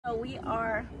So we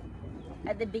are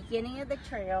at the beginning of the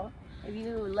trail. If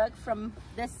you look from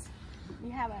this, we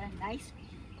have a nice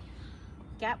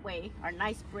gateway or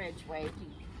nice bridgeway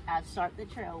to start the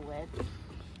trail with.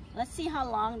 Let's see how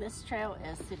long this trail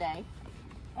is today.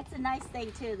 It's a nice day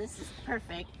too. This is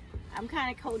perfect. I'm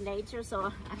kind of cold nature, so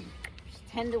I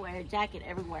tend to wear a jacket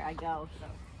everywhere I go. So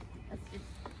let's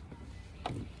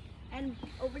just, and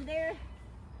over there,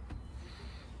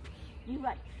 you've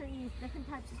got trees, different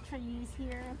types of trees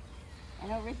here.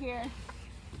 And over here,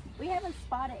 we haven't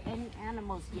spotted any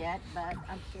animals yet, but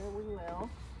I'm sure we will.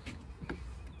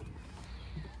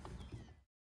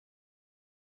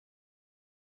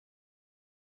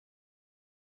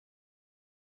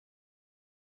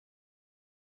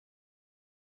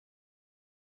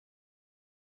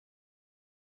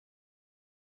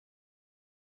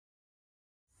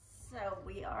 So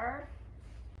we are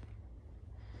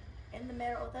in the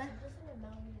middle of the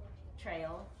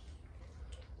trail.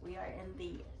 We are in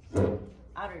the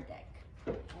outer deck.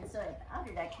 And so at the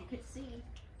outer deck, you could see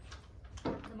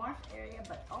the marsh area,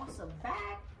 but also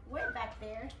way back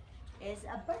there is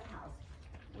a birdhouse,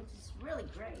 which is really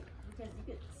great because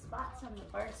you could spot some of the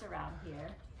birds around here.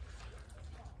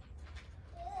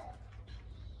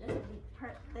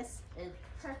 This is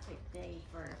perfect day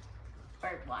for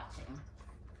bird watching.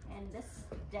 And this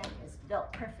deck is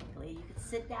built perfectly. You could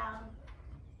sit down,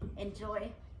 enjoy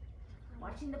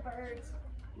watching the birds,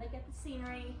 look at the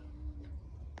scenery,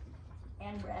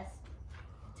 and rest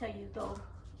until you go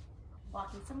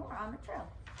walking some more on the trail.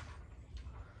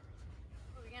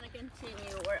 We're gonna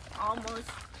continue. We're almost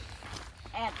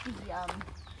at the,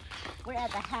 we're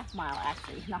at the half mile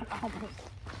actually, not almost.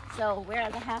 So we're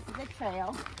at the half of the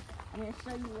trail. I'm gonna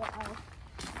show you what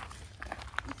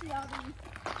you see all these,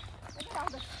 look at all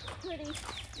the pretty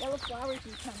yellow flowers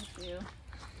you come to.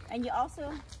 And you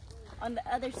also, on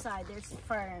the other side, there's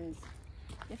ferns.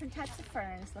 Different types of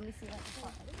ferns. Let me see if I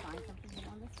can find something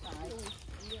on this side.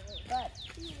 But,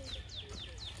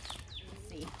 let's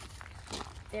see.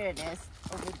 There it is,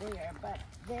 over there. But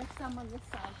there's some on this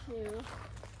side too.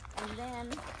 And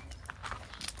then,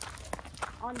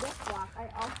 on this block, I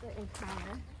also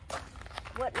encountered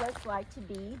what looks like to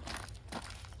be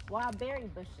wild berry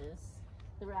bushes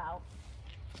throughout.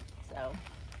 So,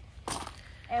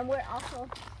 and we're also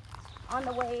on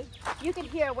the way. You can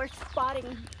hear we're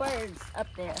spotting birds up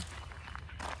there.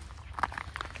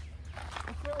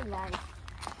 It's really nice.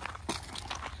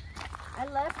 I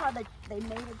love how they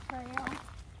made a trail.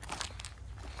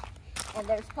 And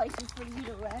there's places for you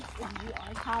to rest if you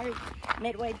are tired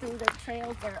midway through the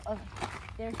trails.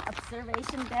 There's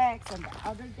observation decks and the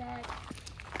other deck.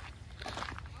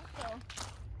 Also,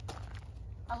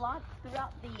 a lot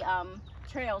throughout the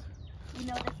trails, you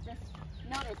notice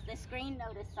this green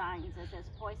notice signs that says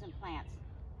poison plants.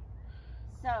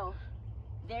 So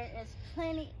there is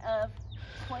plenty of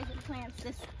poison plants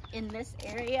in this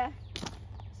area.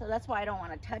 So that's why I don't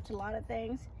want to touch a lot of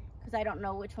things, because I don't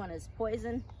know which one is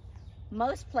poison.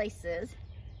 Most places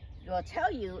will tell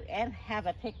you and have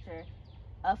a picture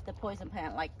of the poison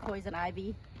plant, like poison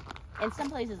ivy. In some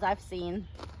places I've seen,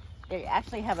 they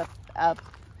actually have a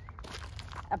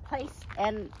place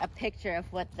and a picture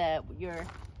of what you're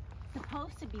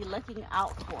supposed to be looking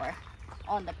out for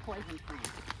on the poison plant.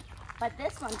 But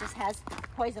this one just has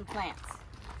poison plants.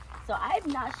 So I'm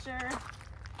not sure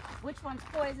which one's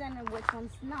poison and which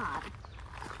one's not.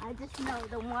 I just know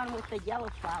the one with the yellow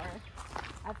flower,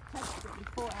 I've touched it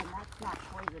before and that's not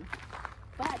poison.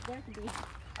 But there could be,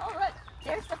 oh look,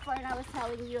 there's the fern I was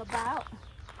telling you about.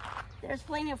 There's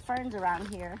plenty of ferns around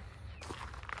here.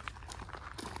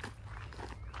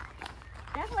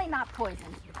 Definitely not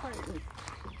poison, the ferns.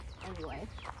 Anyway,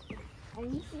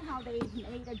 and you see how they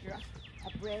made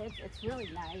a bridge. It's really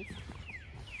nice.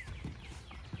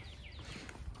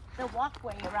 The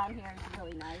walkway around here is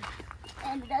really nice.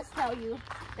 And it does tell you,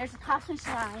 there's caution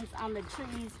signs on the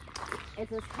trees. It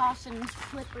says caution,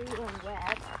 slippery and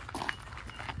wet.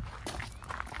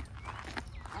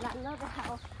 And I love it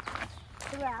how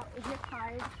throughout, if you're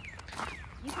tired,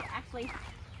 you can actually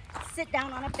sit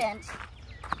down on a bench.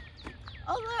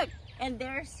 Oh look, and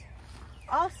there's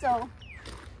also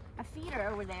a feeder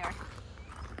over there.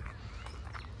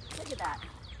 Look at that.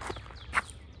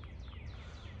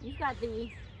 You've got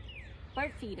the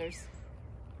bird feeders.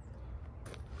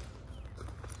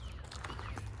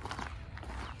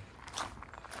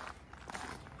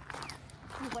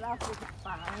 See what else we can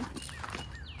find.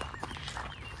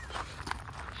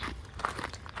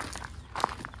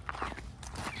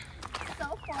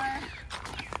 So far,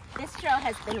 this trail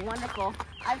has been wonderful.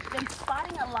 I've been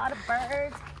spotting a lot of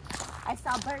birds. I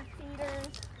saw bird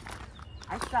feeders.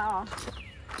 I saw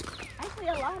actually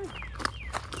a lot of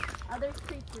other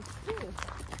creatures too.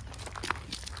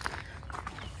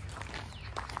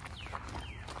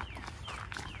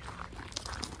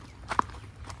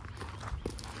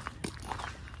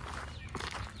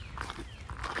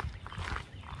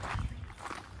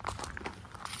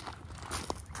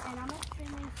 And I'm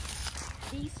assuming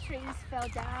these trees fell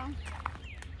down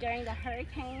during the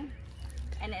hurricane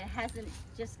and it hasn't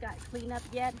just got cleaned up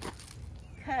yet,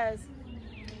 because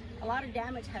a lot of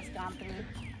damage has gone through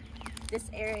this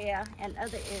area and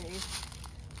other areas.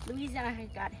 Louisiana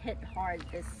got hit hard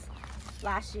this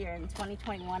last year in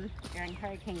 2021 during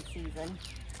hurricane season.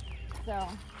 So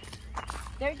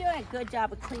they're doing a good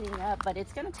job of cleaning up, but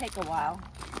it's gonna take a while.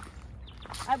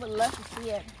 I would love to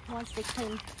see it once they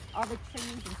clean all the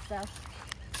trees and stuff.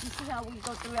 You see how we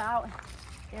go throughout,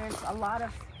 there's a lot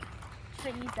of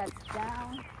trees that's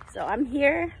down. So I'm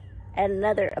here at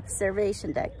another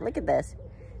observation deck. Look at this,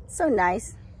 so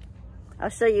nice. I'll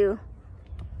show you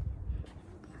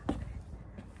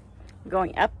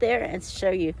going up there and show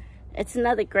you. It's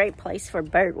another great place for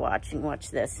bird watching.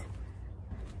 Watch this.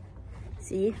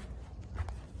 See,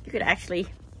 you could actually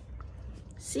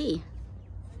see.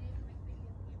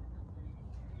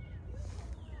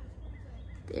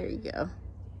 There you go.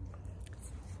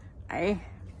 I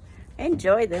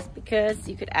enjoy this because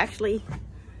you could actually,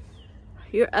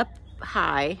 you're up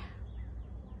high.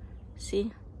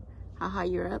 See how high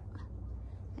you're up?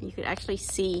 And you could actually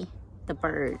see the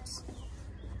birds.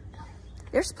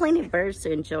 There's plenty of birds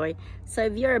to enjoy. So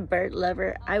if you're a bird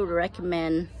lover, I would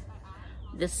recommend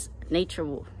this nature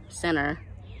center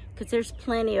because there's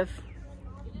plenty of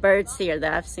birds here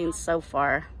that I've seen so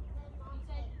far.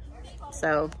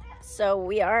 So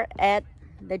we are at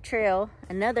the trail,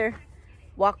 another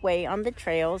walkway on the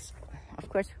trails. Of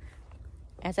course,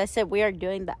 as I said, we are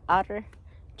doing the outer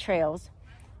trails.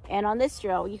 And on this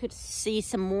trail, you could see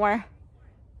some more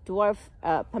dwarf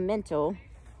pimento,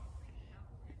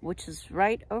 which is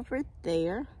right over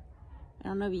there. I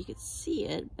don't know if you could see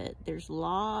it, but there's a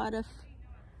lot of,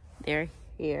 they're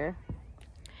here.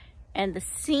 And the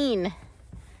scene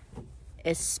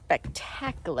is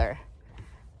spectacular.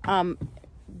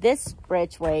 This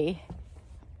bridgeway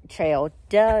trail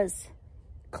does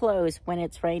close when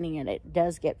it's raining and it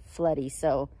does get floody,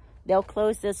 so they'll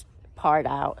close this part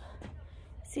out.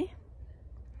 See,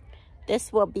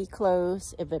 this will be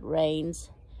closed if it rains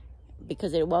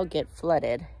because it will get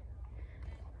flooded,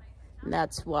 and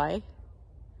that's why.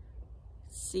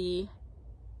 See,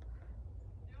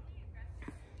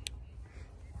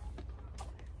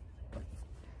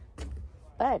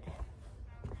 but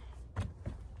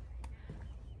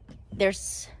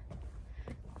there's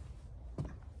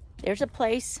a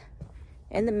place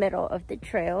in the middle of the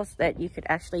trails that you could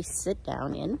actually sit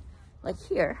down in. Like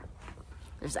here,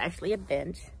 there's actually a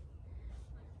bench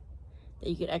that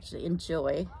you could actually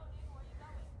enjoy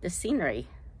the scenery.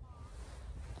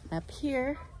 And up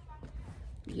here,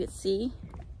 you could see,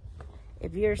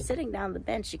 if you're sitting down the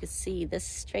bench, you could see this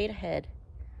straight ahead,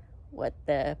 what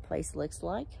the place looks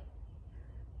like.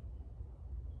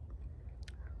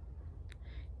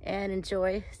 And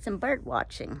enjoy some bird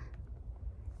watching.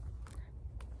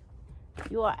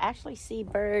 You will actually see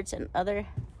birds and other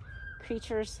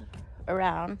creatures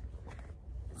around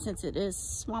since it is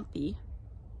swampy.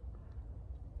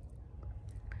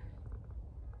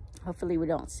 Hopefully we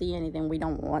don't see anything we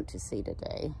don't want to see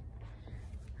today.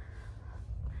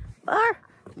 Or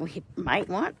we might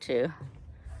want to.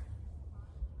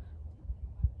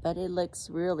 But it looks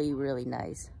really, really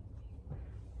nice.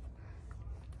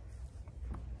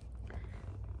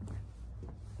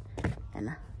 And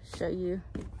I'll show you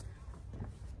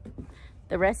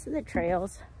the rest of the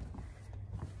trails.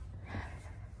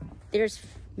 There's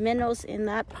minnows in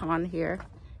that pond here,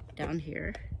 down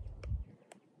here.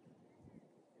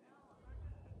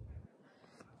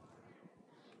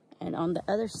 And on the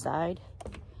other side,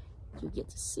 you get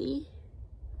to see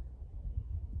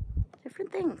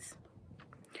different things.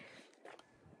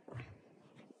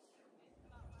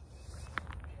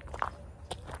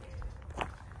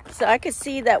 So I could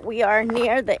see that we are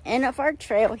near the end of our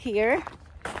trail here.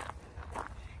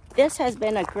 This has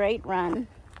been a great run,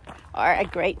 or a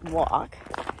great walk.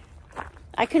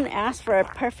 I couldn't ask for a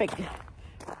perfect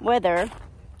weather.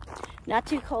 Not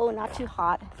too cold, not too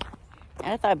hot.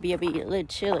 And I thought it'd be a little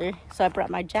chilly, so I brought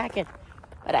my jacket.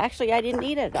 But actually, I didn't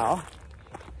need it at all.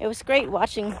 It was great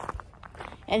watching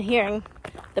and hearing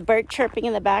the bird chirping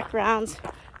in the backgrounds.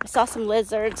 I saw some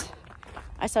lizards.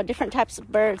 I saw different types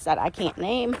of birds that I can't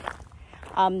name.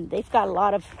 They've got a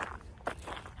lot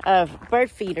of bird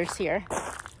feeders here.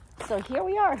 So here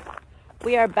we are.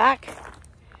 We are back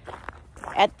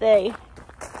at the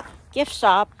gift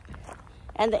shop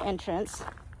and the entrance.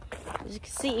 As you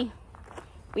can see,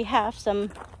 we have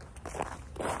some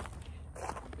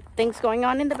things going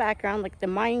on in the background, like the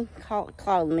mine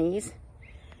colonies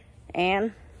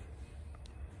and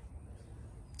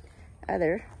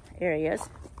other areas.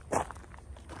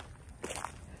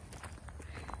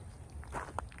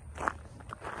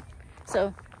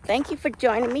 So thank you for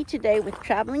joining me today with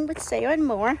Traveling with Sayo and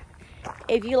more.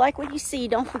 If you like what you see,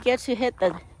 don't forget to hit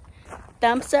the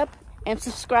thumbs up and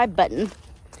subscribe button.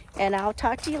 And I'll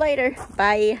talk to you later.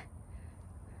 Bye.